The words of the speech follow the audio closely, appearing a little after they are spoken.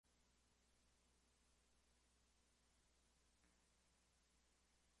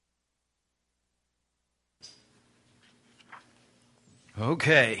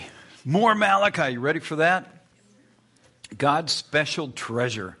Okay, more Malachi. You ready for that? God's special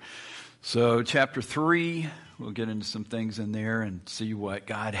treasure. So chapter 3, we'll get into some things in there and see what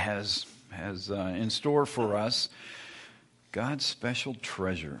God has in store for us. God's special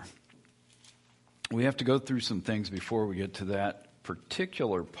treasure. We have to go through some things before we get to that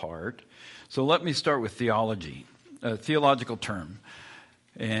particular part. So let me start with theology, a theological term.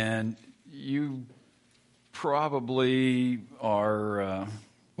 And you probably are,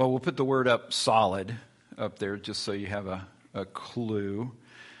 we'll put the word up solid up there just so you have a clue.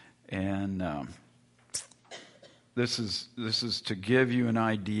 And this is to give you an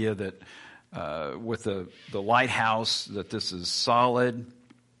idea that with the lighthouse, that this is solid,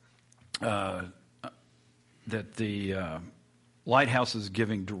 that the lighthouse is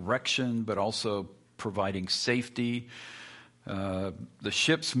giving direction but also providing safety. The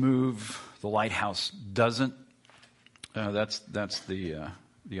ships move, the lighthouse doesn't. That's the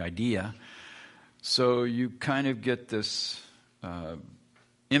idea. So you kind of get this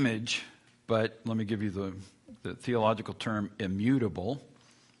image, but let me give you the theological term immutable.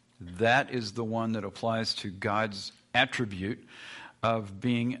 That is the one that applies to God's attribute of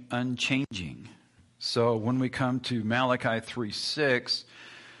being unchanging. So when we come to Malachi 3:6,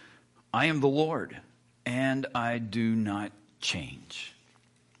 I am the Lord, and I do not change.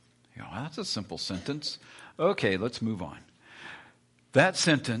 You know, that's a simple sentence. Okay, let's move on. That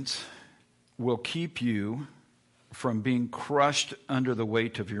sentence will keep you from being crushed under the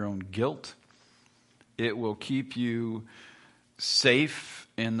weight of your own guilt. It will keep you safe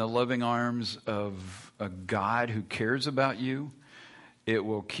in the loving arms of a God who cares about you. It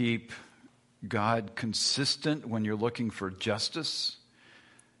will keep God consistent when you're looking for justice.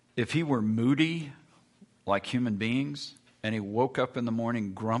 If he were moody like human beings, and he woke up in the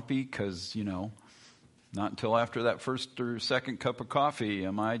morning grumpy because, not until after that first or second cup of coffee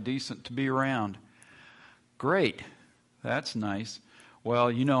am I decent to be around. Great. That's nice.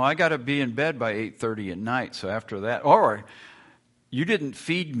 Well, I got to be in bed by 8:30 at night, so after that, or you didn't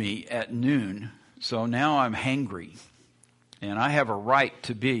feed me at noon, so now I'm hangry. And I have a right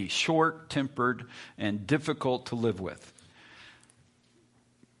to be short-tempered and difficult to live with.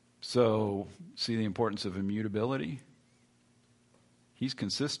 So, see the importance of immutability? He's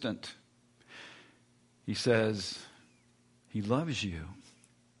consistent. He says, he loves you.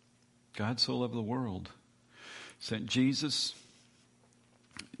 God so loved the world. Sent Jesus.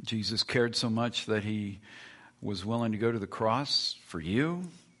 Jesus cared so much that he was willing to go to the cross for you.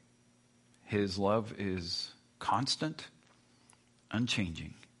 His love is constant,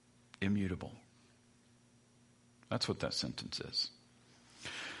 unchanging, immutable. That's what that sentence is.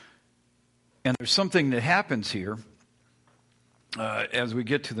 And there's something that happens here as we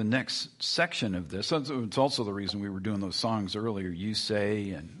get to the next section of this. It's also the reason we were doing those songs earlier. You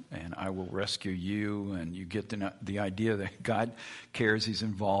say, and I will rescue you, and you get the idea that God cares, he's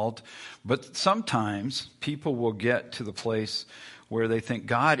involved. But sometimes people will get to the place where they think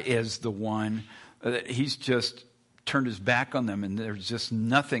God is the one, that he's just turned his back on them, and there's just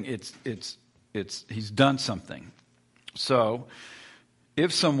nothing. He's done something. So,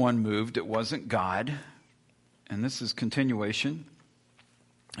 if someone moved, it wasn't God. And this is continuation.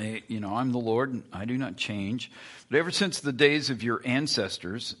 I'm the Lord, and I do not change. But ever since the days of your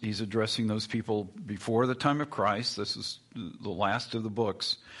ancestors, he's addressing those people before the time of Christ. This is the last of the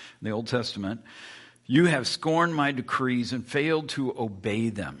books in the Old Testament. You have scorned my decrees and failed to obey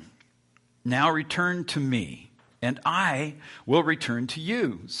them. Now return to me, and I will return to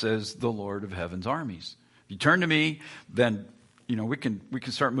you, says the Lord of heaven's armies. If you turn to me, then we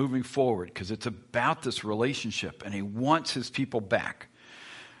can start moving forward, because it's about this relationship, and he wants his people back.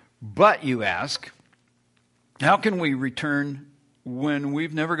 But you ask, how can we return when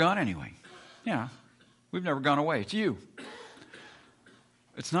we've never gone anyway? Yeah, we've never gone away. It's you.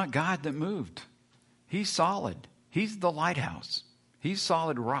 It's not God that moved. He's solid. He's the lighthouse. He's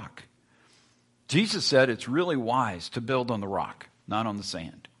solid rock. Jesus said it's really wise to build on the rock, not on the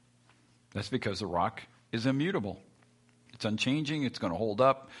sand. That's because the rock is immutable. It's unchanging. It's going to hold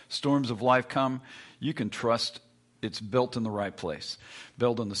up. Storms of life come. You can trust it's built in the right place.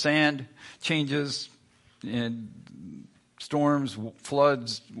 Built on the sand, changes, and storms,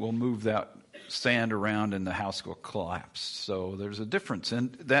 floods will move that sand around and the house will collapse. So there's a difference.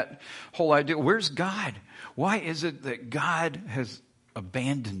 And that whole idea, where's God? Why is it that God has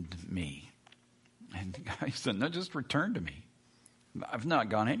abandoned me? And he said, no, just return to me. I've not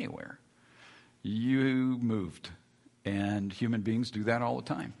gone anywhere. You moved. And human beings do that all the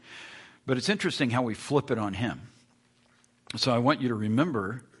time. But it's interesting how we flip it on him. So I want you to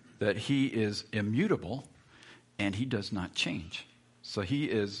remember that he is immutable and he does not change. So he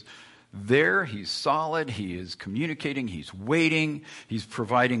is there, he's solid, he is communicating, he's waiting, he's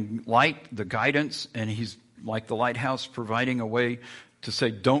providing light, the guidance, and he's like the lighthouse providing a way to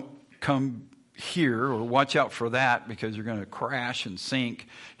say, don't come here or watch out for that because you're going to crash and sink.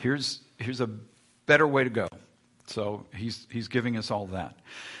 Here's a better way to go. So he's giving us all that.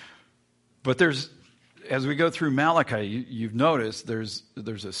 But as we go through Malachi, you've noticed there's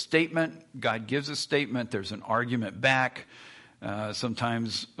a statement. God gives a statement. There's an argument back.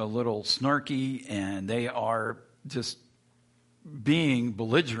 Sometimes a little snarky, and they are just being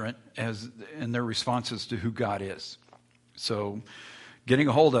belligerent in their responses to who God is. So getting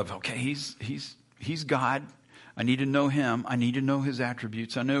a hold of, okay, he's God. I need to know him. I need to know his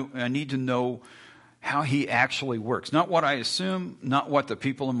attributes. I need to know how he actually works. Not what I assume, not what the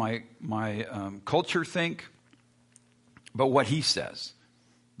people in my culture think, but what he says.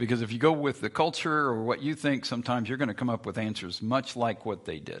 Because if you go with the culture or what you think, sometimes you're going to come up with answers much like what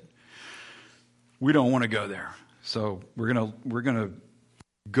they did. We don't want to go there. So we're going to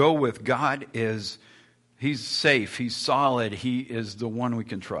go with God. He's safe, he's solid, he is the one we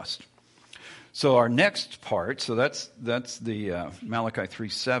can trust. So our next part, so that's the Malachi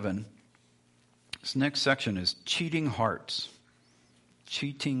 3:7. This next section is cheating hearts.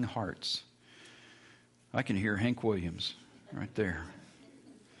 Cheating hearts. I can hear Hank Williams right there.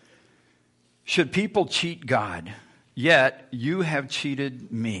 Should people cheat God? Yet you have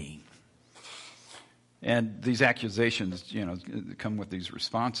cheated me. And these accusations, come with these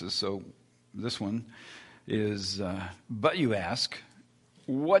responses. So this one is, but you ask,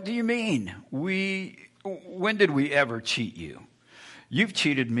 what do you mean? When did we ever cheat you? You've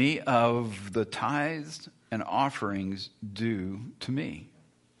cheated me of the tithes and offerings due to me.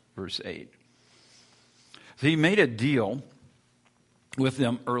 Verse 8. So he made a deal with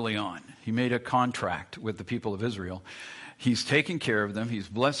them early on. He made a contract with the people of Israel. He's taking care of them. He's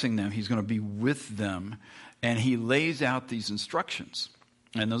blessing them. He's going to be with them. And he lays out these instructions.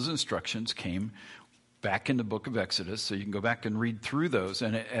 And those instructions came back in the book of Exodus. So you can go back and read through those.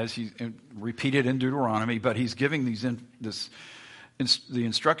 And as he repeated in Deuteronomy, but he's giving the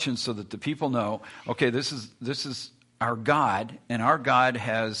instructions so that the people know, okay, this is our God, and our God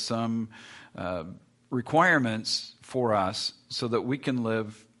has some requirements for us so that we can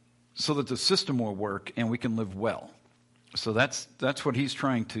live, so that the system will work and we can live well. So that's what he's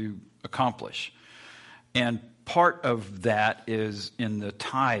trying to accomplish. And part of that is in the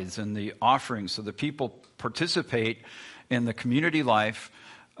tithes and the offerings. So the people participate in the community life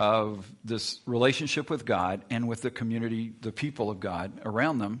of this relationship with God and with the community, the people of God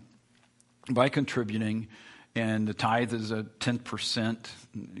around them, by contributing. And the tithe is a 10%,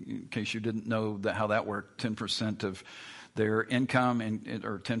 in case you didn't know how that worked, 10% of their income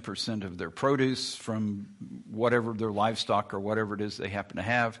or 10% of their produce from whatever their livestock or whatever it is they happen to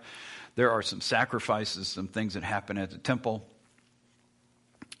have. There are some sacrifices, some things that happen at the temple.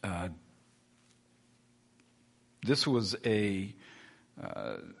 This was to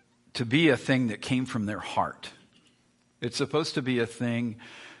be a thing that came from their heart. It's supposed to be a thing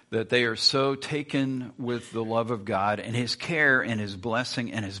that they are so taken with the love of God and his care and his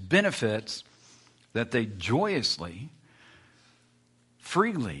blessing and his benefits that they joyously,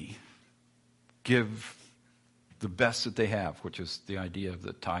 freely give the best that they have, which is the idea of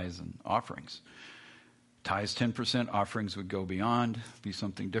the tithes and offerings. Tithes 10%, offerings would go beyond, be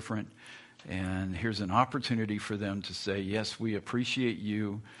something different. And here's an opportunity for them to say, yes, we appreciate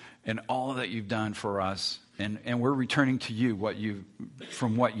you and all that you've done for us. And we're returning to you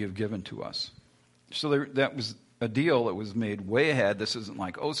from what you've given to us. So that was a deal that was made way ahead. This isn't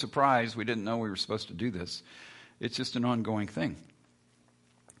like, oh, surprise, we didn't know we were supposed to do this. It's just an ongoing thing.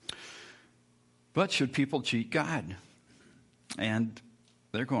 But should people cheat God? And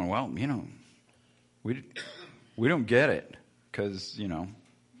they're going, well, we don't get it because,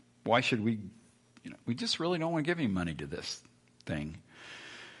 why should we, we just really don't want to give any money to this thing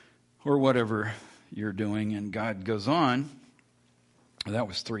or whatever you're doing. And God goes on. That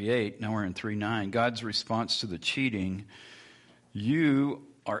was 3:8. Now we're in 3:9. God's response to the cheating: you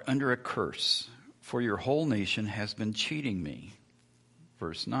are under a curse, for your whole nation has been cheating me.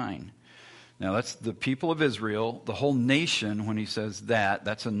 Verse 9. Now that's the people of Israel, the whole nation. When he says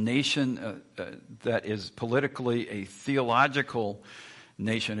that's a nation that is politically a theological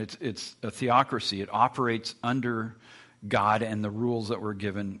nation. It's a theocracy. It operates under God and the rules that were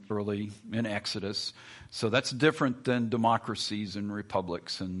given early in Exodus. So that's different than democracies and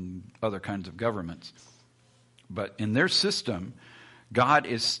republics and other kinds of governments. But in their system, God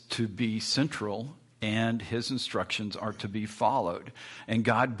is to be central and his instructions are to be followed. And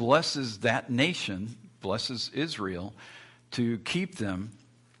God blesses that nation, blesses Israel, to keep them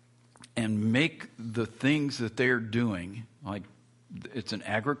and make the things that they're doing, like it's an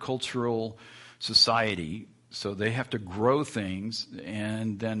agricultural society, so they have to grow things,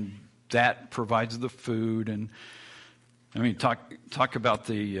 and then that provides the food. And I mean, talk about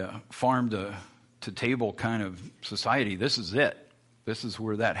the farm to table kind of society. This is it. This is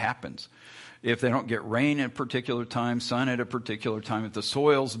where that happens. If they don't get rain at a particular time, sun at a particular time, if the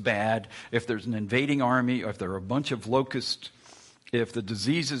soil's bad, if there's an invading army, if there are a bunch of locusts, if the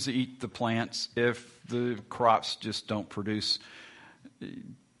diseases eat the plants, if the crops just don't produce,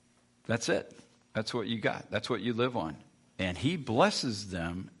 that's it. That's what you got. That's what you live on. And he blesses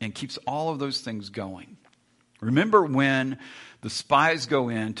them and keeps all of those things going. Remember when the spies go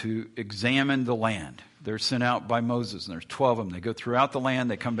in to examine the land. They're sent out by Moses, and there's 12 of them. They go throughout the land.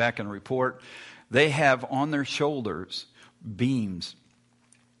 They come back and report. They have on their shoulders beams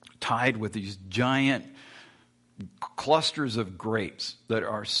tied with these giant clusters of grapes that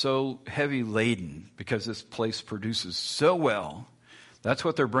are so heavy laden because this place produces so well. That's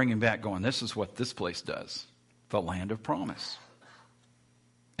what they're bringing back, going, this is what this place does, the land of promise.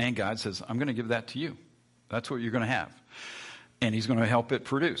 And God says, I'm going to give that to you. That's what you're going to have. And he's going to help it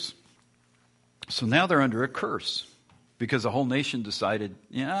produce. So now they're under a curse because the whole nation decided,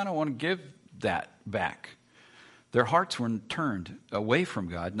 I don't want to give that back. Their hearts were turned away from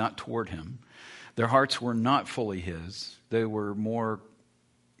God, not toward him. Their hearts were not fully his. They were more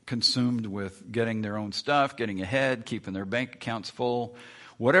consumed with getting their own stuff, getting ahead, keeping their bank accounts full.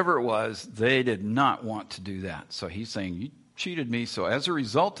 Whatever it was, they did not want to do that. So he's saying, you cheated me. So as a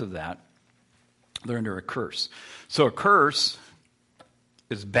result of that, they're under a curse. So a curse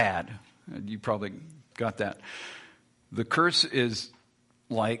is bad. You probably got that. The curse is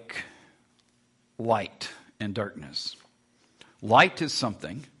like light and darkness. Light is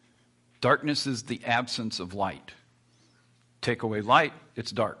something. Darkness is the absence of light. Take away light,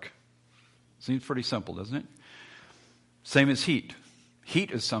 it's dark. Seems pretty simple, doesn't it? Same as heat.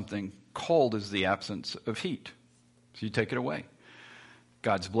 Heat is something. Cold is the absence of heat. So you take it away.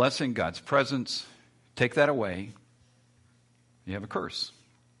 God's blessing, God's presence, take that away, you have a curse.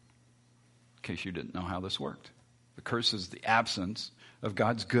 In case you didn't know how this worked. The curse is the absence of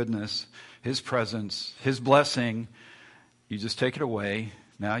God's goodness, his presence, his blessing. You just take it away.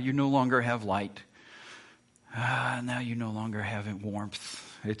 Now you no longer have light. Now you no longer have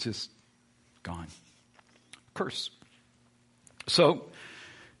warmth. It's just gone. Curse. So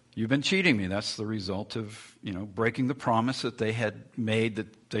you've been cheating me. That's the result of, breaking the promise that they had made,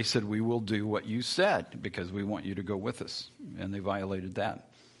 that they said, we will do what you said because we want you to go with us. And they violated that.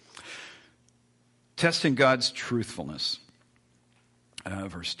 Testing God's truthfulness.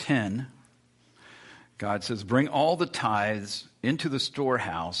 Verse 10, God says, bring all the tithes into the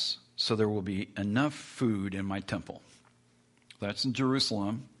storehouse so there will be enough food in my temple. That's in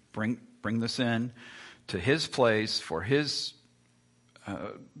Jerusalem. Bring this in to his place for his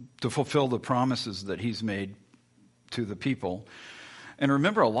to fulfill the promises that he's made to the people. And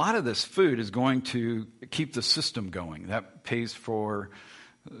remember, a lot of this food is going to keep the system going. That pays for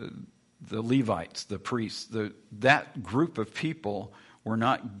the Levites, the priests. That group of people were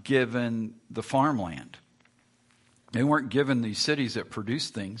not given the farmland. They weren't given these cities that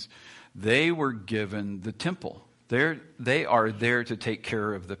produced things. They were given the temple. They are there to take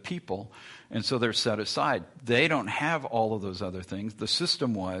care of the people, and so they're set aside. They don't have all of those other things. The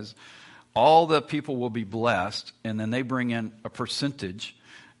system was all the people will be blessed, and then they bring in a percentage,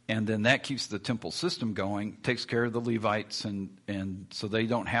 and then that keeps the temple system going, takes care of the Levites, and so they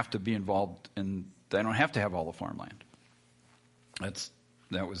don't have to be involved, and they don't have to have all the farmland.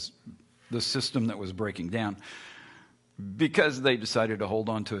 That was the system that was breaking down. Because they decided to hold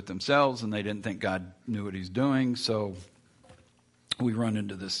on to it themselves and they didn't think God knew what he's doing. So we run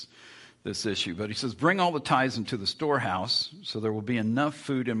into this issue. But he says, bring all the tithes into the storehouse so there will be enough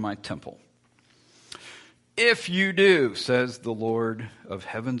food in my temple. If you do, says the Lord of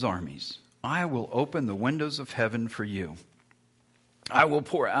heaven's armies, I will open the windows of heaven for you. I will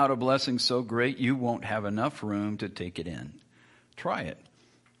pour out a blessing so great you won't have enough room to take it in. Try it.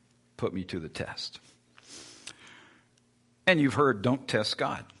 Put me to the test. And you've heard, don't test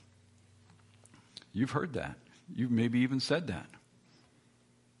God. You've heard that. You've maybe even said that.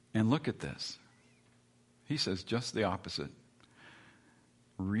 And look at this. He says just the opposite.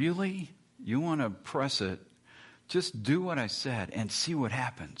 Really? You want to press it? Just do what I said and see what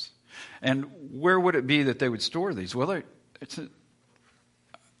happens. And where would it be that they would store these? Well, it's an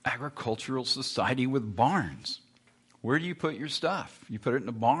agricultural society with barns. Where do you put your stuff? You put it in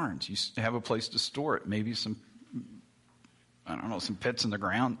the barns. You have a place to store it. Maybe some pits in the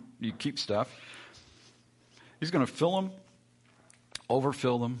ground. You keep stuff. He's going to fill them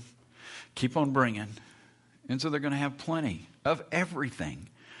overfill them, keep on bringing. And so they're going to have plenty of everything.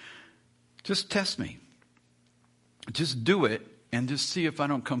 Just test me. Just do it and just see if I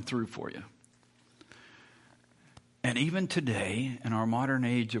don't come through for you. And even today, in our modern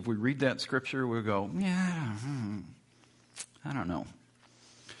age, if we read that scripture, we'll go, yeah, I don't know.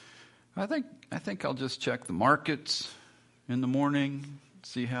 I think I'll just check the markets in the morning,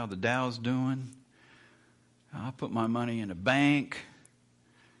 see how the Dow's doing. I'll put my money in a bank.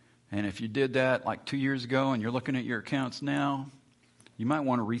 And if you did that like 2 years ago and you're looking at your accounts now, you might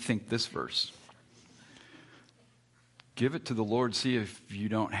want to rethink this verse. Give it to the Lord, see if you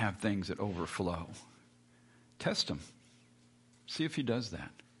don't have things that overflow. Test him. See if he does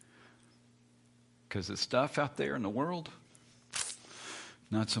that. Because the stuff out there in the world,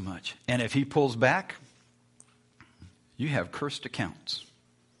 not so much. And if he pulls back, you have cursed accounts.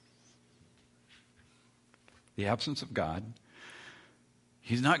 The absence of God.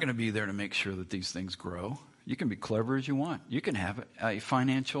 He's not going to be there to make sure that these things grow. You can be clever as you want. You can have a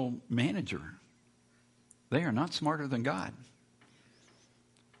financial manager. They are not smarter than God.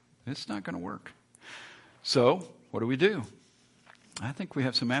 It's not going to work. So, what do? I think we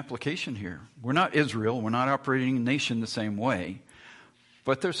have some application here. We're not Israel. We're not operating a nation the same way.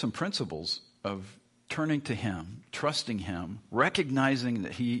 But there's some principles of turning to him, trusting him, recognizing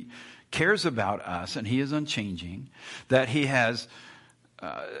that he cares about us and he is unchanging, that he has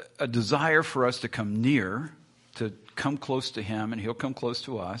a desire for us to come near, to come close to him, and he'll come close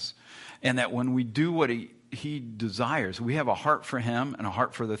to us, and that when we do what he desires, we have a heart for him and a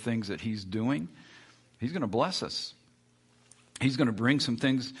heart for the things that he's doing, he's going to bless us. He's going to bring some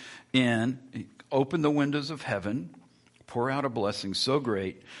things in, open the windows of heaven, pour out a blessing so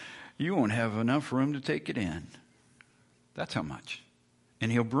great, you won't have enough room to take it in. That's how much.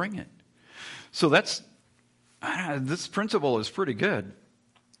 And he'll bring it. So this principle is pretty good.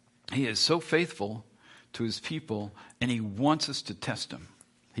 He is so faithful to his people, and he wants us to test him.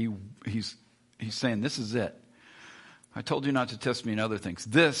 He's saying, this is it. I told you not to test me in other things.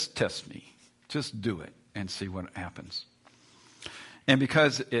 This tests me. Just do it and see what happens. And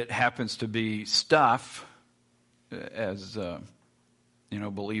because it happens to be stuff, as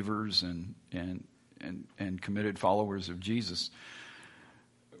believers and committed followers of Jesus,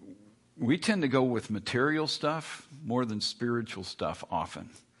 we tend to go with material stuff more than spiritual stuff often.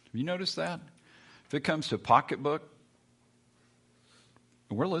 Have you noticed that? If it comes to a pocketbook,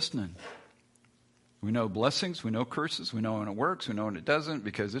 we're listening. We know blessings, we know curses, we know when it works, we know when it doesn't,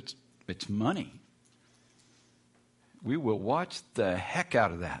 because it's money. We will watch the heck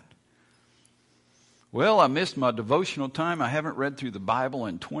out of that. Well, I missed my devotional time. I haven't read through the Bible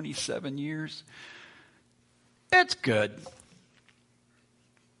in 27 years. It's good.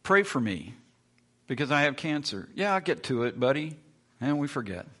 Pray for me because I have cancer. Yeah, I'll get to it, buddy. And we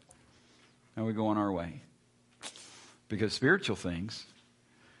forget. And we go on our way. Because spiritual things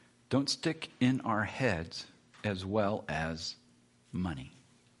don't stick in our heads as well as money.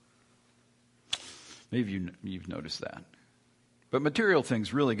 Maybe you've noticed that. But material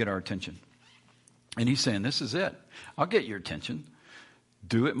things really get our attention. And he's saying, this is it. I'll get your attention.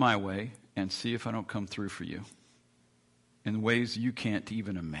 Do it my way and see if I don't come through for you in ways you can't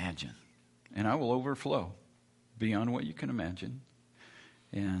even imagine. And I will overflow beyond what you can imagine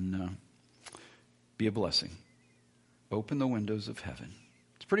and be a blessing. Open the windows of heaven.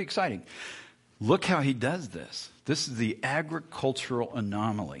 It's pretty exciting. Look how he does this. This is the agricultural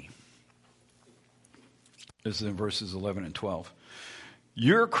anomaly. This is in verses 11 and 12.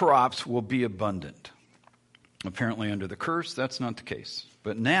 Your crops will be abundant. Apparently under the curse, that's not the case.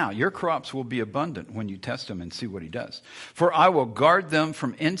 But now your crops will be abundant when you test them and see what he does. For I will guard them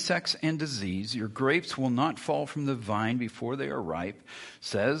from insects and disease. Your grapes will not fall from the vine before they are ripe,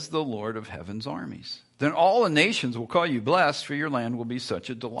 says the Lord of heaven's armies. Then all the nations will call you blessed, for your land will be such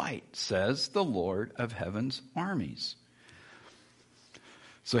a delight, says the Lord of heaven's armies.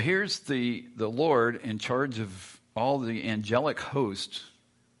 So here's the Lord in charge of all the angelic hosts,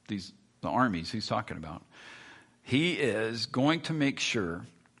 the armies he's talking about. He is going to make sure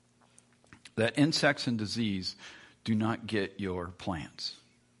that insects and disease do not get your plants.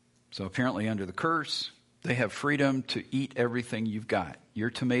 So apparently under the curse, they have freedom to eat everything you've got. Your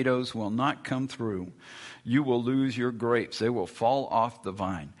tomatoes will not come through. You will lose your grapes. They will fall off the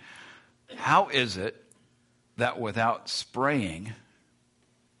vine. How is it that without spraying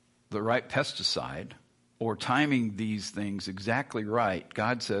the right pesticide or timing these things exactly right,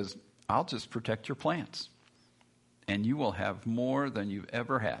 God says, I'll just protect your plants. And you will have more than you've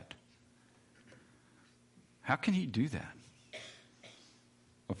ever had. How can he do that?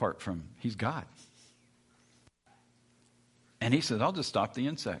 Apart from, he's God. And he says, I'll just stop the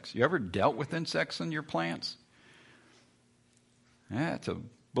insects. You ever dealt with insects in your plants? That's a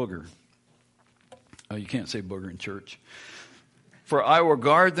booger. Oh, you can't say booger in church. For I will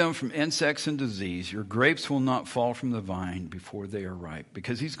guard them from insects and disease. Your grapes will not fall from the vine before they are ripe.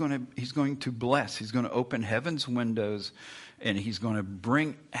 Because he's going to bless. He's going to open heaven's windows, and he's going to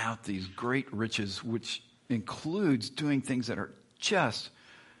bring out these great riches, which includes doing things that are just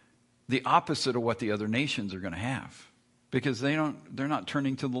the opposite of what the other nations are going to have. Because they're not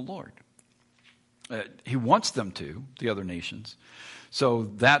turning to the Lord. He wants them to, the other nations.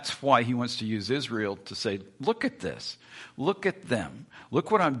 So that's why he wants to use Israel to say, look at this. Look at them. Look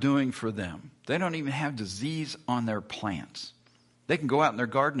what I'm doing for them. They don't even have disease on their plants. They can go out in their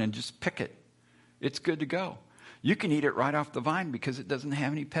garden and just pick it. It's good to go. You can eat it right off the vine because it doesn't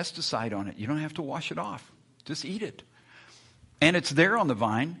have any pesticide on it. You don't have to wash it off. Just eat it. And it's there on the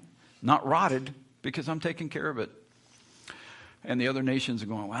vine, not rotted, because I'm taking care of it. And the other nations are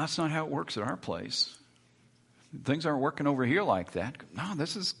going, well, that's not how it works at our place. Things aren't working over here like that. No,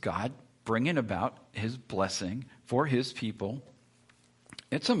 this is God bringing about his blessing for his people.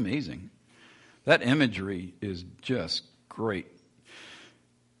 It's amazing. That imagery is just great.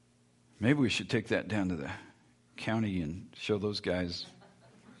 Maybe we should take that down to the county and show those guys,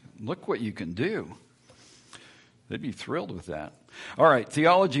 look what you can do. They'd be thrilled with that. All right,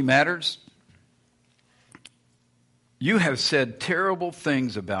 theology matters. You have said terrible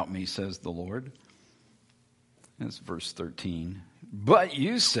things about me, says the Lord. That's verse 13. But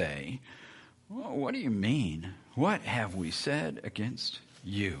you say, well, what do you mean? What have we said against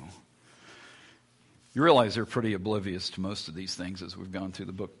you? You realize they're pretty oblivious to most of these things as we've gone through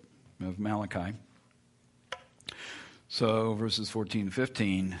the book of Malachi. So verses 14 and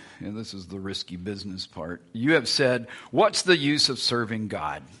 15, and this is the risky business part. You have said, what's the use of serving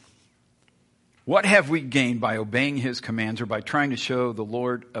God? What have we gained by obeying his commands or by trying to show the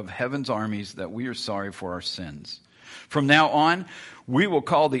Lord of heaven's armies that we are sorry for our sins? From now on, we will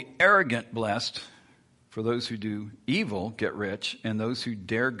call the arrogant blessed, for those who do evil get rich, and those who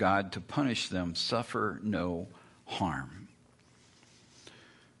dare God to punish them suffer no harm.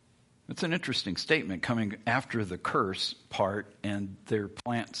 It's an interesting statement coming after the curse part, and their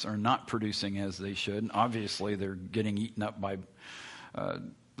plants are not producing as they should. And obviously, they're getting eaten up by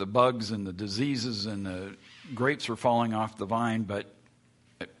the bugs and the diseases, and the grapes are falling off the vine, but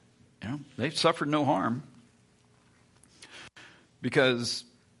they've suffered no harm. Because,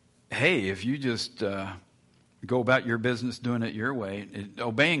 hey, if you just go about your business doing it your way,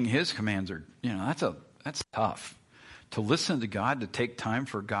 obeying his commands are, that's tough. To listen to God, to take time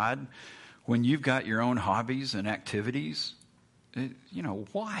for God, when you've got your own hobbies and activities,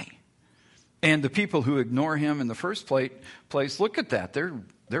 why? And the people who ignore him in the first place, look at that.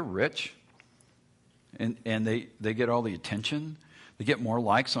 They're rich, and they get all the attention. They get more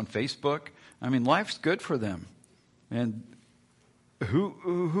likes on Facebook. I mean, life's good for them. And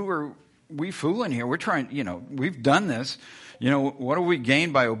who are we fooling here? We're trying, we've done this. What have we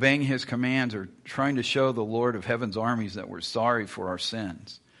gained by obeying his commands or trying to show the Lord of heaven's armies that we're sorry for our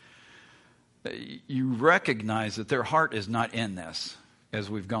sins? You recognize that their heart is not in this as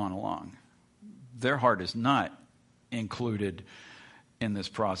we've gone along. Their heart is not included in this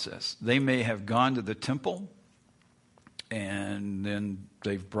process. They may have gone to the temple, and then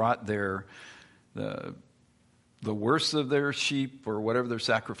they've brought the worst of their sheep or whatever their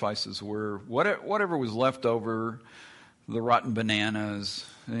sacrifices were, whatever was left over, the rotten bananas,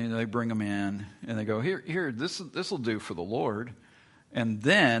 and they bring them in, and they go, here, this will do for the Lord. And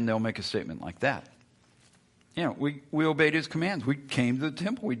then they'll make a statement like that. We obeyed his commands. We came to the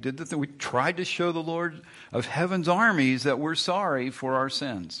temple. We did the thing. We tried to show the Lord of heaven's armies that we're sorry for our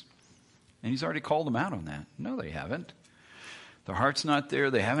sins. And he's already called them out on that. No, they haven't. Their heart's not there.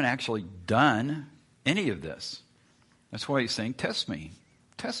 They haven't actually done any of this. That's why he's saying, test me.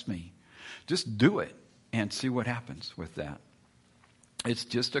 Test me. Just do it and see what happens with that. It's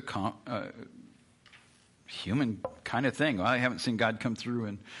just a human kind of thing. Well, I haven't seen God come through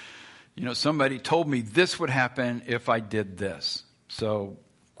and, somebody told me this would happen if I did this. So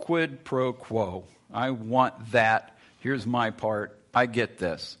quid pro quo. I want that. Here's my part. I get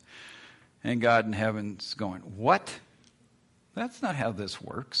this. And God in heaven's going, what? That's not how this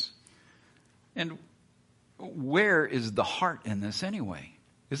works. And where is the heart in this anyway?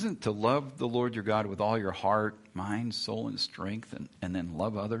 Isn't it to love the Lord your God with all your heart, mind, soul, and strength, and then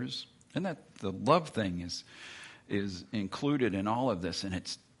love others? And that the love thing is included in all of this, and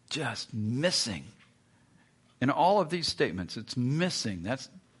it's just missing. In all of these statements, it's missing. That's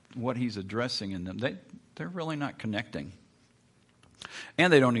what he's addressing in them. They're really not connecting.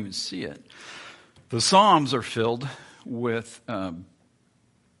 And they don't even see it. The Psalms are filled with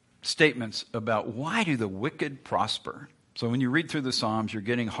statements about why do the wicked prosper. So when you read through the Psalms, you're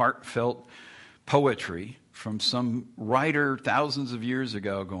getting heartfelt poetry from some writer thousands of years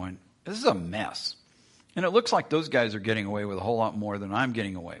ago going, this is a mess. And it looks like those guys are getting away with a whole lot more than I'm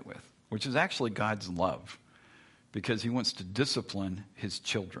getting away with, which is actually God's love, because he wants to discipline his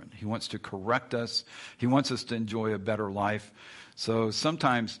children. He wants to correct us. He wants us to enjoy a better life. So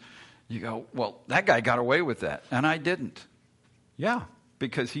sometimes you go, well, that guy got away with that, and I didn't. Yeah,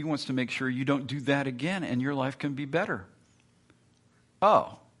 because he wants to make sure you don't do that again and your life can be better.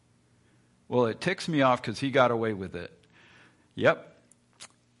 Oh, well, it ticks me off because he got away with it. Yep,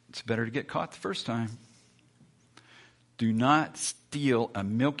 it's better to get caught the first time. Do not steal a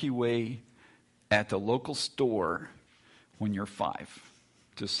Milky Way at the local store when you're 5.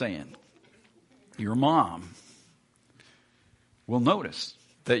 Just saying. Your mom will notice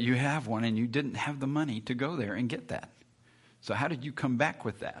that you have one and you didn't have the money to go there and get that. So how did you come back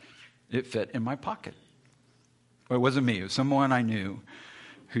with that? It fit in my pocket. Well, it wasn't me. It was someone I knew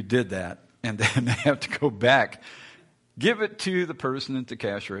who did that. And then they have to go back, give it to the person at the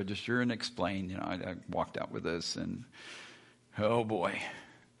cash register and explain, I walked out with this and, oh boy.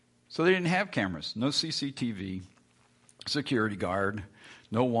 So they didn't have cameras, no CCTV, security guard,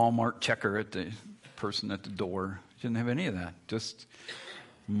 no Walmart checker at the person at the door. Didn't have any of that. Just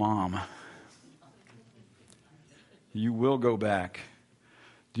mom. You will go back.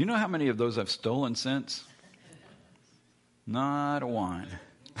 Do you know how many of those I've stolen since? Not a one.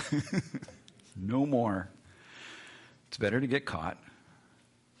 No more. It's better to get caught.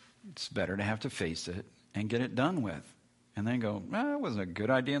 It's better to have to face it and get it done with. And then go, that wasn't a good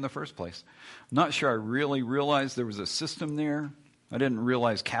idea in the first place. I'm not sure I really realized there was a system there. I didn't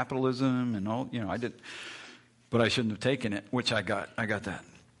realize capitalism and all, I did, but I shouldn't have taken it, which I got that.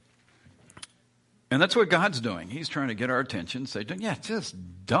 And that's what God's doing. He's trying to get our attention, say, yeah, just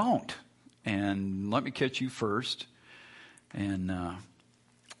don't. And let me catch you first. And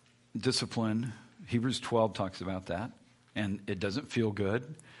discipline, Hebrews 12 talks about that. And it doesn't feel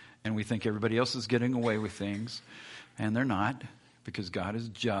good. And we think everybody else is getting away with things. And they're not, because God is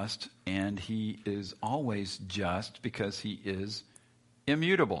just. And he is always just because he is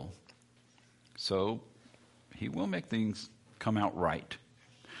immutable. So he will make things come out right.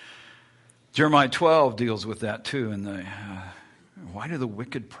 Jeremiah 12 deals with that too. And why do the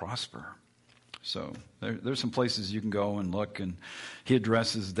wicked prosper? So there's some places you can go and look, and he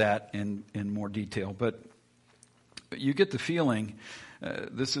addresses that in more detail. But you get the feeling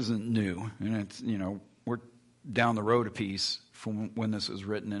this isn't new, and it's we're down the road a piece from when this was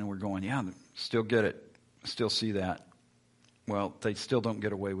written, and we're going, yeah, still get it, still see that. Well, they still don't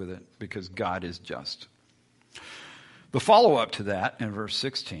get away with it because God is just. The follow-up to that in verse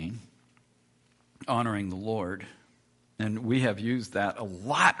 16, honoring the Lord. And we have used that a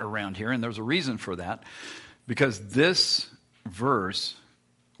lot around here, and there's a reason for that, because this verse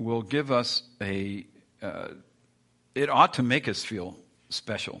will give us it ought to make us feel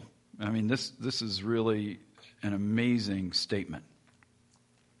special. I mean, this is really an amazing statement.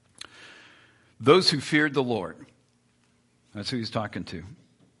 Those who feared the Lord, that's who he's talking to.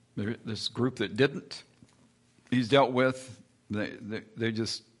 This group that didn't, he's dealt with, they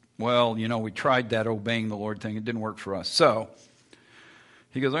just, we tried that obeying the Lord thing. It didn't work for us. So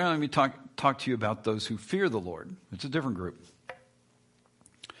he goes, let me talk to you about those who fear the Lord. It's a different group.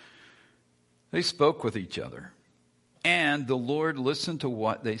 They spoke with each other, and the Lord listened to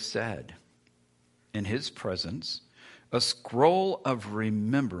what they said. In his presence, a scroll of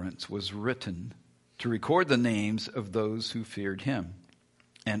remembrance was written to record the names of those who feared him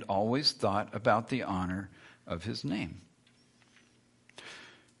and always thought about the honor of his name.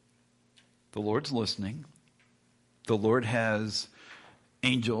 The Lord's listening. The Lord has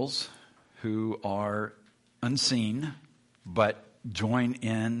angels who are unseen but join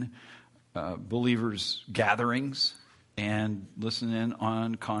in believers' gatherings and listen in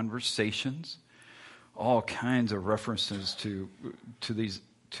on conversations. All kinds of references to these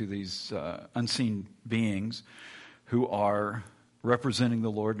unseen beings who are representing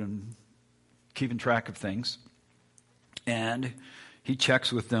the Lord and keeping track of things. And he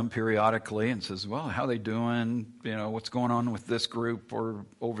checks with them periodically and says, well, how are they doing? What's going on with this group or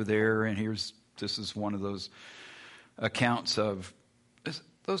over there? And this is one of those accounts of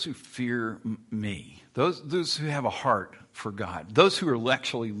those who fear me, those who have a heart for God, those who are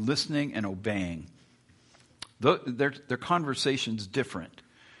actually listening and obeying. Their conversation's different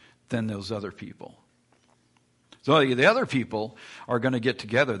than those other people. So the other people are going to get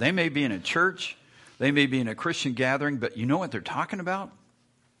together. They may be in a church. They may be in a Christian gathering, but you know what they're talking about?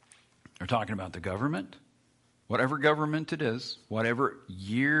 They're talking about the government. whatever government it is, whatever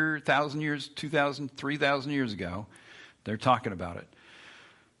year, 1,000 years, 2,000, 3,000 years ago, they're talking about it.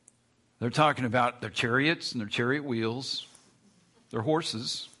 They're talking about their chariots and their chariot wheels, their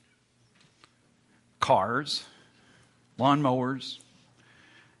horses, cars, lawnmowers,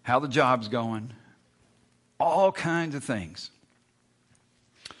 how the job's going, all kinds of things.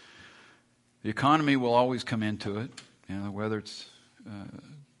 The economy will always come into it, whether it's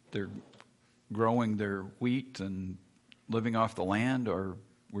they're growing their wheat and living off the land, or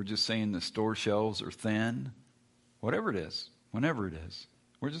we're just saying the store shelves are thin, whatever it is, whenever it is.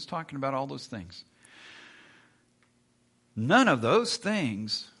 We're just talking about all those things. None of those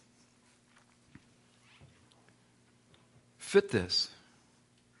things fit this.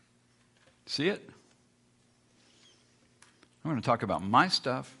 See it? I'm going to talk about my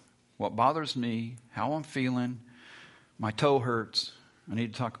stuff, what bothers me, how I'm feeling, my toe hurts. I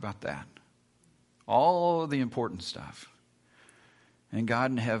need to talk about that. All of the important stuff. And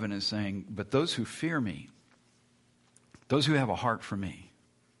God in heaven is saying, but those who fear me, those who have a heart for me,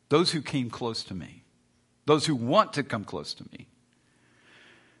 those who came close to me, those who want to come close to me,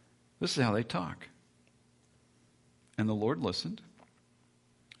 this is how they talk. And the Lord listened,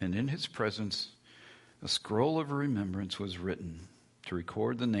 and in his presence a scroll of remembrance was written to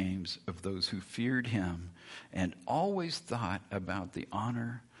record the names of those who feared him and always thought about the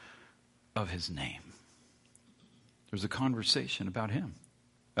honor of his name. There's a conversation about him,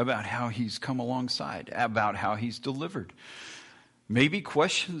 about how he's come alongside, about how he's delivered. Maybe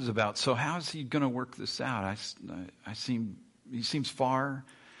questions about, so how's he going to work this out? He seems far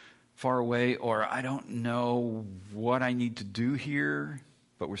away, or I don't know what I need to do here,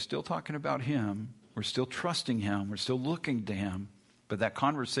 but we're still talking about him. We're still trusting him. We're still looking to him, but that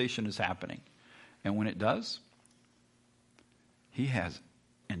conversation is happening. And when it does, he has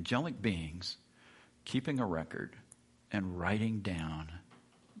angelic beings keeping a record and writing down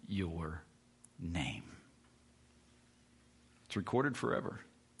your name. It's recorded forever.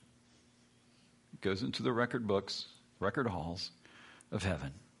 It goes into the record books, record halls of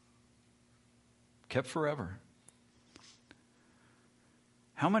heaven. Kept forever.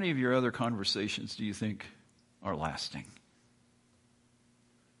 How many of your other conversations do you think are lasting?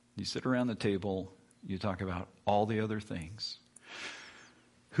 You sit around the table, you talk about all the other things.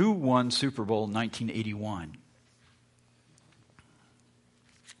 Who won Super Bowl 1981?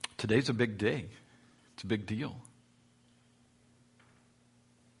 Today's a big day. It's a big deal.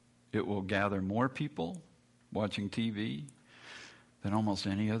 It will gather more people watching TV than almost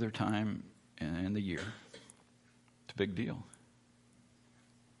any other time in the year. It's a big deal.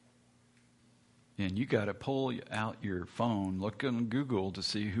 And you got to pull out your phone, look on Google to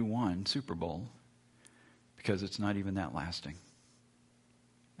see who won Super Bowl, because it's not even that lasting.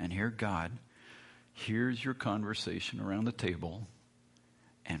 And here God hears your conversation around the table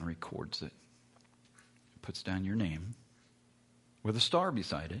and records it. Puts down your name with a star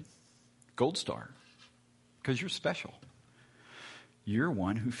beside it, gold star, because you're special. You're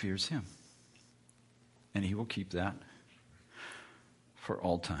one who fears him. And he will keep that for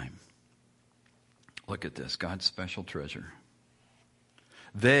all time. Look at this, God's special treasure.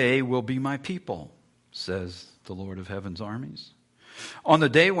 They will be my people, says the Lord of heaven's armies. On the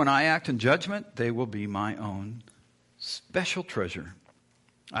day when I act in judgment, they will be my own special treasure.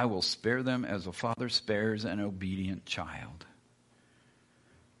 I will spare them as a father spares an obedient child.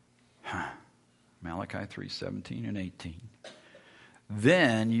 Malachi 3:17 and 18.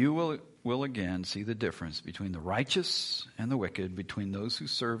 Then you will again see the difference between the righteous and the wicked, between those who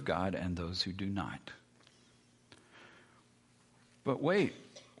serve God and those who do not. But wait,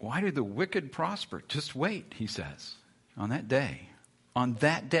 why do the wicked prosper? Just wait, he says, on that day. On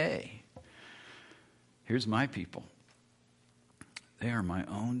that day. Here's my people. They are my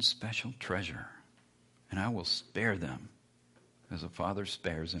own special treasure, and I will spare them as a father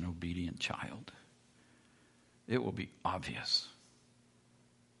spares an obedient child. It will be obvious.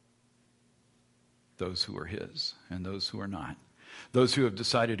 Those who are his and those who are not. Those who have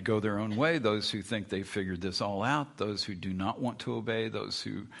decided to go their own way, those who think they've figured this all out, those who do not want to obey, those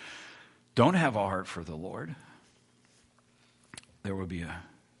who don't have a heart for the Lord. There will be a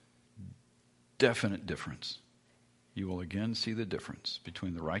definite difference. You will again see the difference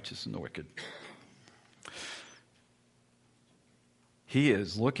between the righteous and the wicked. He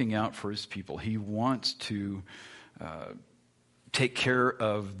is looking out for his people. He wants to take care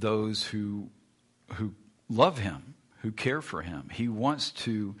of those who love him, who care for him. He wants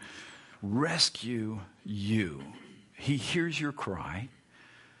to rescue you. He hears your cry.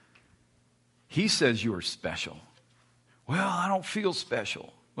 He says you are special. Well, I don't feel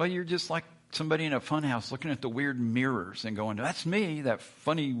special. Well, you're just like somebody in a fun house looking at the weird mirrors and going, that's me, that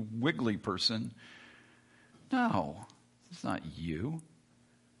funny wiggly person. No, it's not you.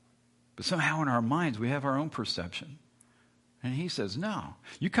 But somehow in our minds we have our own perception. And he says, no,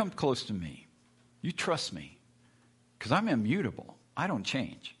 you come close to me. You trust me. Because I'm immutable. I don't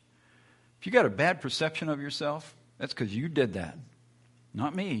change. If you got a bad perception of yourself, that's because you did that.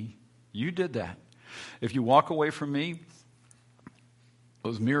 Not me. You did that. If you walk away from me,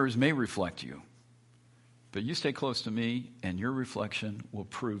 those mirrors may reflect you. But you stay close to me, and your reflection will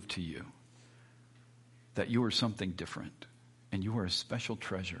prove to you that you are something different, and you are a special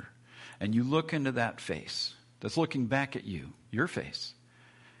treasure. And you look into that face that's looking back at you, your face,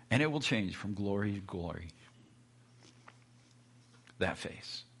 and it will change from glory to glory. That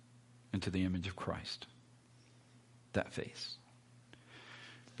face into the image of Christ. That face.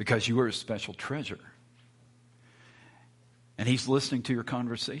 Because you are a special treasure. And he's listening to your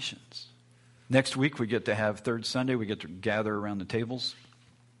conversations. Next week we get to have third Sunday. We get to gather around the tables.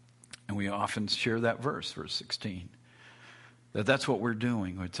 And we often share that verse 16. That's what we're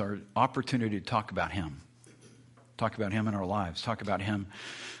doing. It's our opportunity to talk about him. Talk about him in our lives. Talk about him,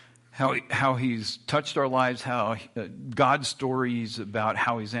 how he's touched our lives, how God's stories about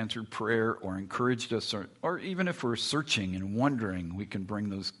how he's answered prayer or encouraged us, or even if we're searching and wondering, we can bring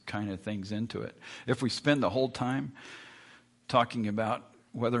those kind of things into it. If we spend the whole time talking about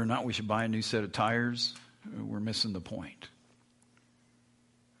whether or not we should buy a new set of tires, we're missing the point.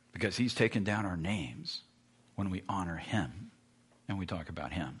 Because he's taken down our names when we honor him and we talk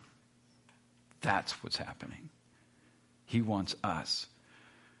about him. That's what's happening. He wants us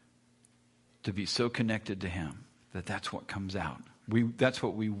to be so connected to him that that's what comes out. That's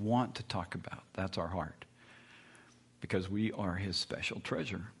what we want to talk about. That's our heart. Because we are his special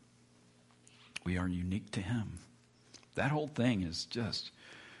treasure. We are unique to him. That whole thing is just,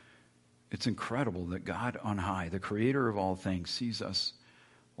 it's incredible that God on high, the creator of all things, sees us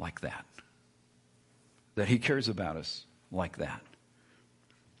like that. That he cares about us like that.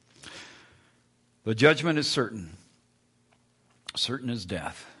 The judgment is certain. Certain as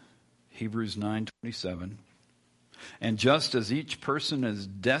death. Hebrews 9:27. And just as each person is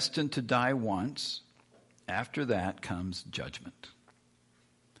destined to die once, after that comes judgment.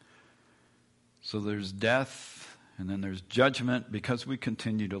 So there's death, and then there's judgment because we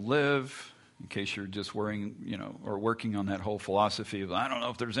continue to live. In case you're just worrying, or working on that whole philosophy of, I don't know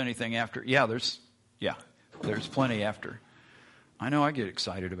if there's anything after. Yeah, there's plenty after. I know I get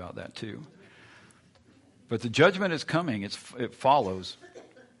excited about that too. But the judgment is coming. It follows.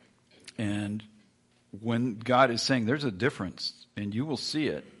 And when God is saying there's a difference, and you will see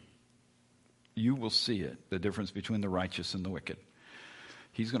it, the difference between the righteous and the wicked.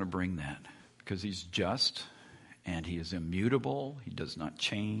 He's going to bring that because he's just and he is immutable. He does not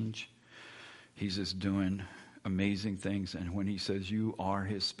change. He's just doing amazing things. And when he says you are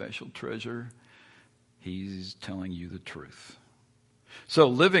his special treasure, he's telling you the truth. So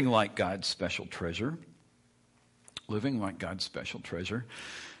living like God's special treasure,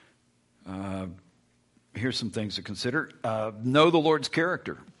 here's some things to consider. Know the Lord's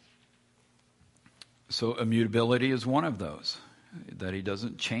character. So immutability is one of those, that he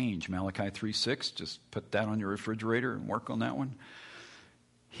doesn't change. Malachi 3:6, just put that on your refrigerator and work on that one.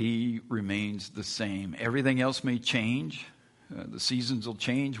 He remains the same. Everything else may change. The seasons will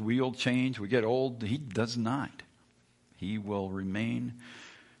change. We'll change. We get old. He does not. He will remain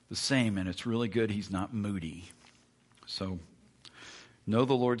the same, and it's really good he's not moody. So, know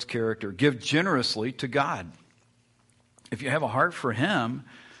the Lord's character. Give generously to God. If you have a heart for him,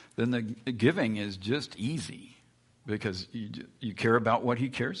 then the giving is just easy because you care about what he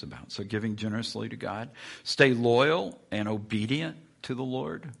cares about. So giving generously to God. Stay loyal and obedient to the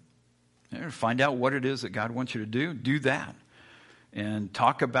Lord. Find out what it is that God wants you to do. Do that. And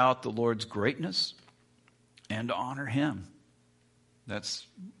talk about the Lord's greatness and honor him. That's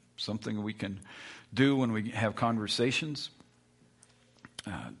something we can do when we have conversations.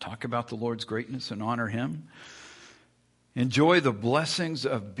 Talk about the Lord's greatness and honor him. Enjoy the blessings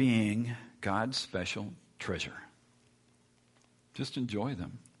of being God's special treasure. Just enjoy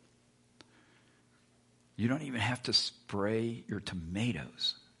them. You don't even have to spray your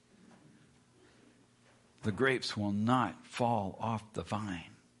tomatoes. The grapes will not fall off the vine.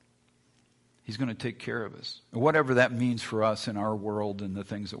 He's going to take care of us. Whatever that means for us in our world and the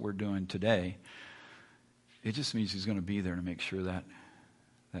things that we're doing today, it just means he's going to be there to make sure that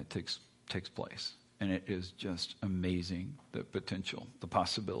takes place. And it is just amazing, the potential, the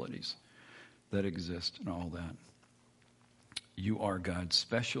possibilities that exist and all that. You are God's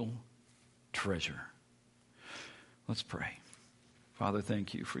special treasure. Let's pray. Father,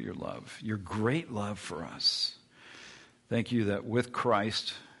 thank you for your love, your great love for us. Thank you that with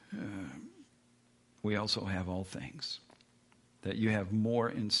Christ, we also have all things, that you have more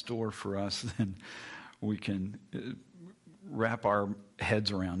in store for us than we can wrap our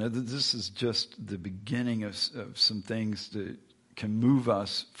heads around. This is just the beginning of some things that can move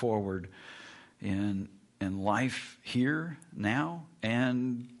us forward in life here, now,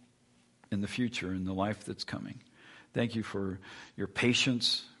 and in the future, in the life that's coming. Thank you for your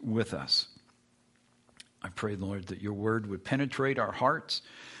patience with us. I pray, Lord, that your word would penetrate our hearts,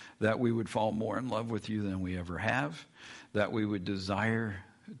 that we would fall more in love with you than we ever have, that we would desire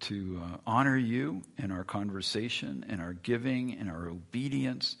to honor you in our conversation, in our giving, in our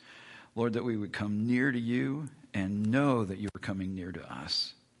obedience. Lord, that we would come near to you and know that you are coming near to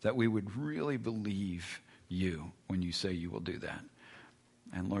us, that we would really believe you when you say you will do that.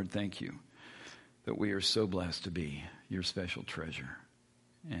 And Lord, thank you that we are so blessed to be your special treasure.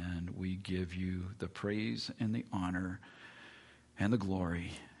 And we give you the praise and the honor and the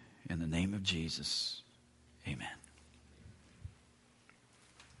glory in the name of Jesus. Amen.